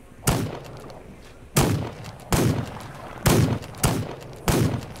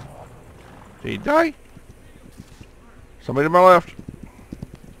 Did he die? Somebody to my left.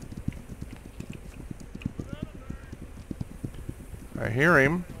 I hear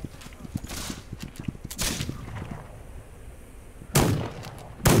him.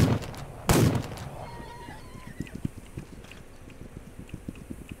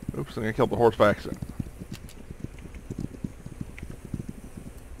 Oops, I killed the horse by accident.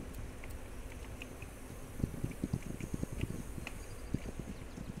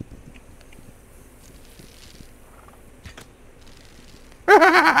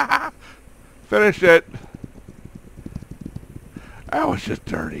 Finished it. That was just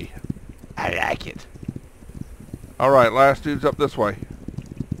dirty. I like it. Alright, last dude's up this way.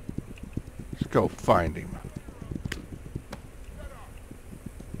 Let's go find him.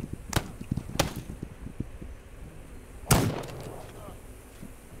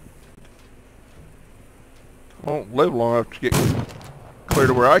 Won't live long enough to get Clear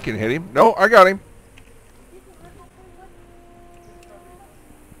to where I can hit him. No, I got him.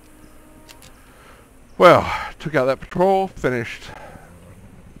 Well, took out that patrol, finished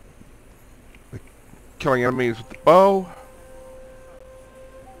killing enemies with the bow.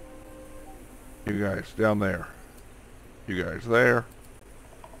 You guys down there. You guys there.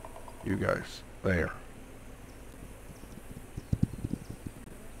 You guys there.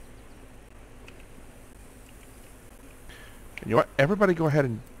 And you know what? Everybody go ahead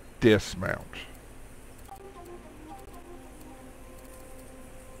and dismount.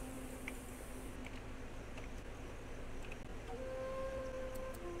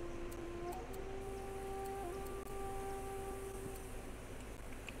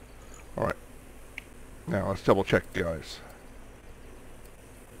 Alright. Now let's double check, guys.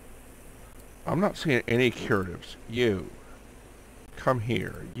 I'm not seeing any curatives. You. Come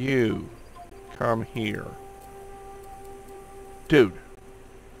here. You. Come here. Dude.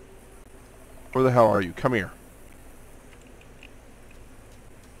 Where the hell are you? Come here.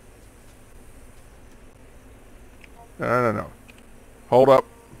 No. Hold up.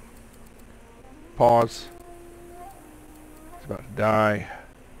 Pause. He's about to die.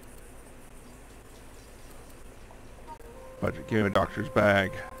 Budget. Give him a doctor's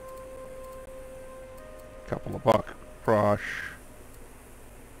bag. Couple of buck brush.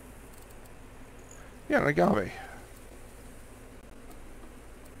 Yeah, an agave.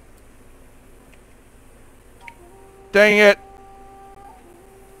 Dang it!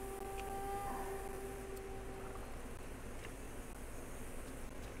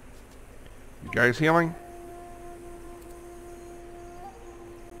 You guys healing?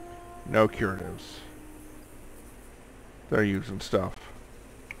 No curatives. They're using stuff.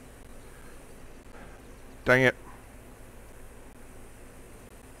 Dang it.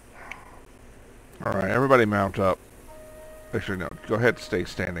 Alright, everybody mount up. Actually, no. Go ahead and stay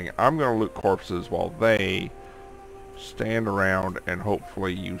standing. I'm going to loot corpses while they stand around and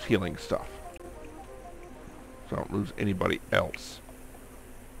hopefully use healing stuff. So I don't lose anybody else.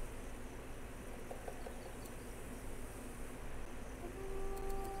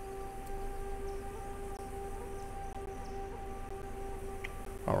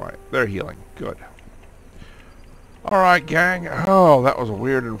 Alright, they're healing. Good. Alright, gang. Oh, that was a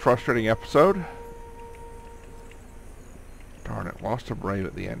weird and frustrating episode. Darn it, lost a brave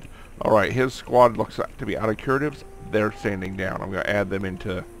at the end. Alright, his squad looks like to be out of curatives. They're standing down. I'm going to add them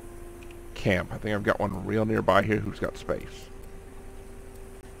into camp. I think I've got one real nearby here who's got space.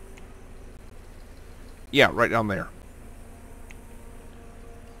 Yeah, right down there.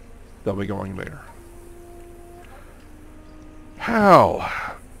 They'll be going there.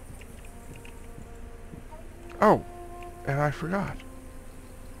 How? Oh, and I forgot.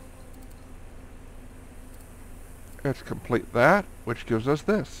 Let's complete that, which gives us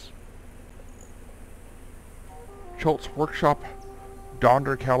this. Schultz Workshop,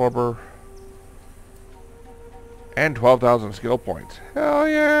 Donder Caliber, and 12,000 skill points. Hell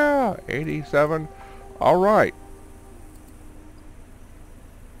yeah! 87. Alright.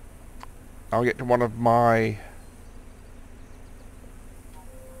 I'll get to one of my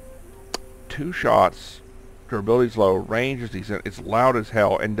 2 shots. Durability's low, range is decent, it's loud as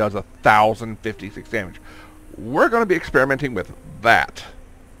hell, and does 1,056 damage. We're going to be experimenting with that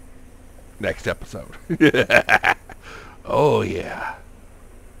next episode. Oh yeah.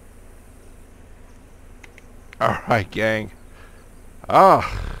 Alright, gang.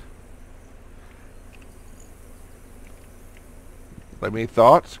 Leave me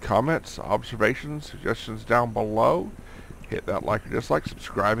thoughts, comments, observations, suggestions down below. Hit that like or dislike.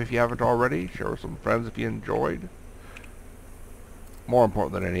 Subscribe if you haven't already. Share with some friends if you enjoyed. More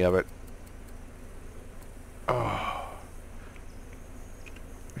important than any of it. Oh.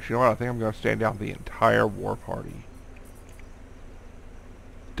 You know what? I think I'm going to stand down the entire war party.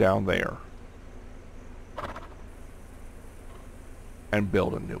 Down there. And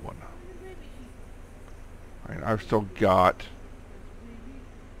build a new one. I mean, I've still got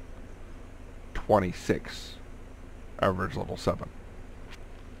 26 average level 7.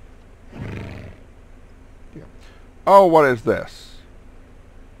 Yeah. Oh, what is this?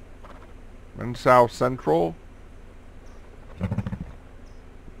 In South Central?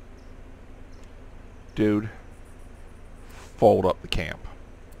 Dude, fold up the camp.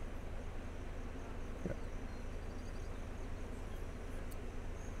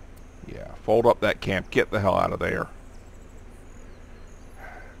 Yeah, fold up that camp. Get the hell out of there.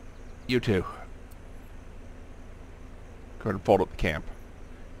 You too. Go ahead and fold up the camp.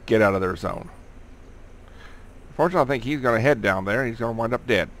 Get out of their zone. Unfortunately, I think he's going to head down there and he's going to wind up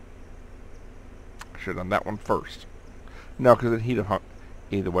dead. I should have done that one first. No, because he'd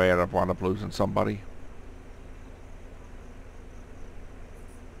Either way, I'd wind up losing somebody.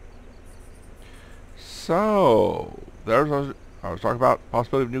 So, I was talking about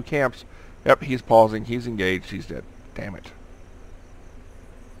possibility of new camps. Yep, he's pausing. He's engaged. He's dead. Damn it.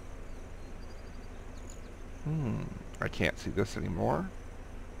 I can't see this anymore.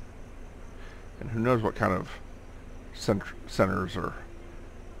 And who knows what kind of centers or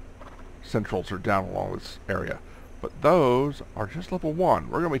centrals are down along this area. But those are just level 1.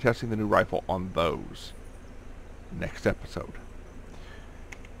 We're going to be testing the new rifle on those next episode.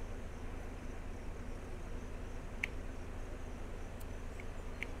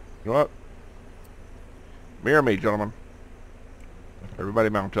 You know what? Mirror me, gentlemen. Everybody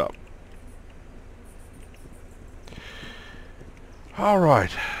mount up.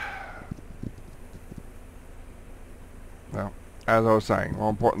 Alright. Now, as I was saying, more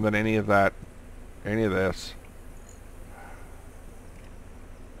important than any of this,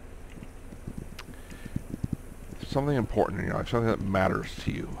 something important in your life, something that matters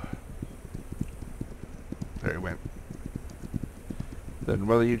to you. There he went. Then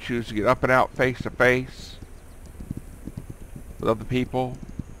whether you choose to get up and out face to face with other people,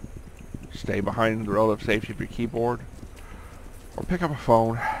 stay behind the relative safety of your keyboard, or pick up a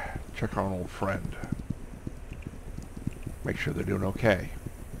phone, check on an old friend. Make sure they're doing okay.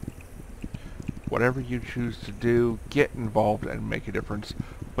 Whatever you choose to do, get involved and make a difference,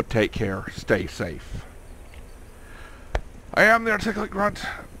 but take care, stay safe. I am the Articulate Grunt.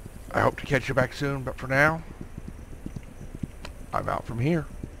 I hope to catch you back soon, but for now, I'm out from here.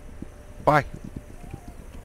 Bye.